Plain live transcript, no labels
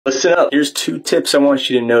Listen up. Here's 2 tips I want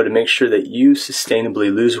you to know to make sure that you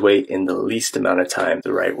sustainably lose weight in the least amount of time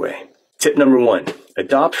the right way. Tip number 1,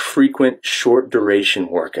 adopt frequent short duration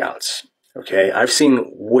workouts. Okay, I've seen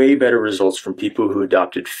way better results from people who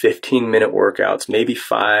adopted 15-minute workouts, maybe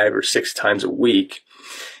 5 or 6 times a week,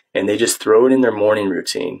 and they just throw it in their morning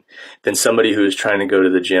routine than somebody who is trying to go to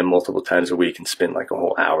the gym multiple times a week and spend like a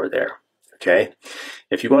whole hour there. Okay,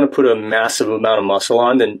 if you want to put a massive amount of muscle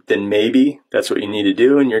on, then maybe that's what you need to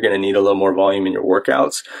do, and you're going to need a little more volume in your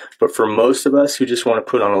workouts. But for most of us who just want to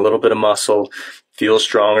put on a little bit of muscle, feel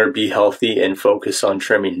stronger, be healthy, and focus on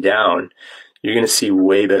trimming down, you're going to see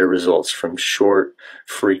way better results from short,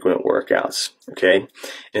 frequent workouts, okay?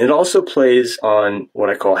 And it also plays on what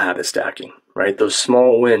I call habit stacking, right? Those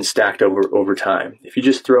small wins stacked over time. If you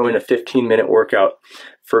just throw in a 15-minute workout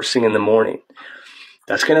first thing in the morning,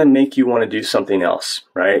 that's going to make you want to do something else,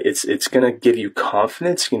 right? It's going to give you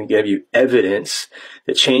confidence. It's going to give you evidence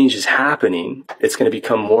that change is happening. It's going to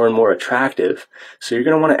become more and more attractive. So you're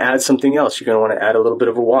going to want to add something else. You're going to want to add a little bit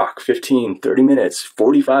of a walk, 15, 30 minutes,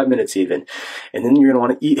 45 minutes even. And then you're going to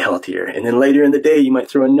want to eat healthier. And then later in the day, you might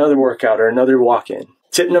throw another workout or another walk in.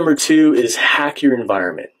 Tip number 2 is hack your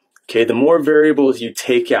environment. Okay, the more variables you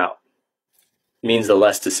take out means the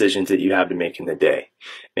less decisions that you have to make in the day.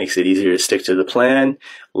 Makes it easier to stick to the plan,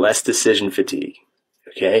 less decision fatigue,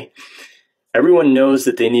 okay? Everyone knows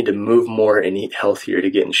that they need to move more and eat healthier to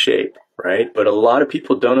get in shape, right? But a lot of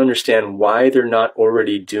people don't understand why they're not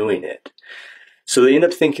already doing it. So they end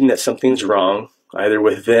up thinking that something's wrong, either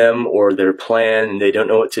with them or their plan, and they don't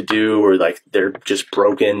know what to do, or like they're just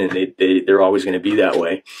broken and they're always going to be that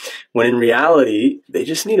way. When in reality, they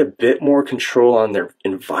just need a bit more control on their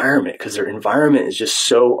environment, because their environment is just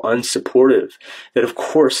so unsupportive that of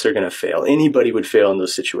course they're going to fail. Anybody would fail in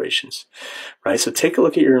those situations, right? So take a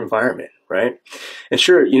look at your environment, right? And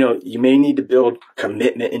sure, you may need to build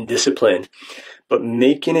commitment and discipline, but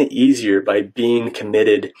making it easier by being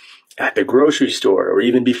committed at the grocery store or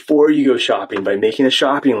even before you go shopping by making a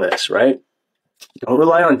shopping list, right? Don't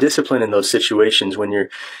rely on discipline in those situations when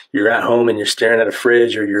you're at home and you're staring at a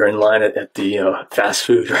fridge or you're in line at the fast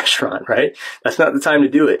food restaurant, right? That's not the time to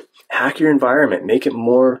do it. Hack your environment. Make it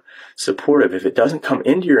more supportive. If it doesn't come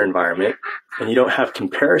into your environment and you don't have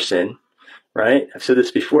comparison, right? I've said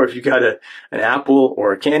this before. If you got an apple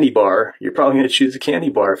or a candy bar, you're probably going to choose a candy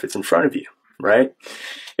bar if it's in front of you, right?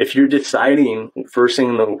 If you're deciding first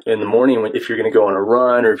thing in the morning if you're going to go on a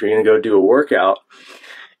run or if you're going to go do a workout,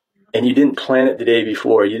 and you didn't plan it the day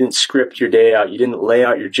before, you didn't script your day out, you didn't lay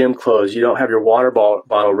out your gym clothes, you don't have your water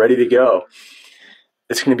bottle ready to go,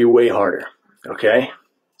 it's going to be way harder, okay?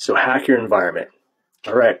 So hack your environment.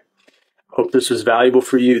 All right. Hope this was valuable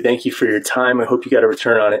for you. Thank you for your time. I hope you got a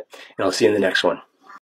return on it, and I'll see you in the next one.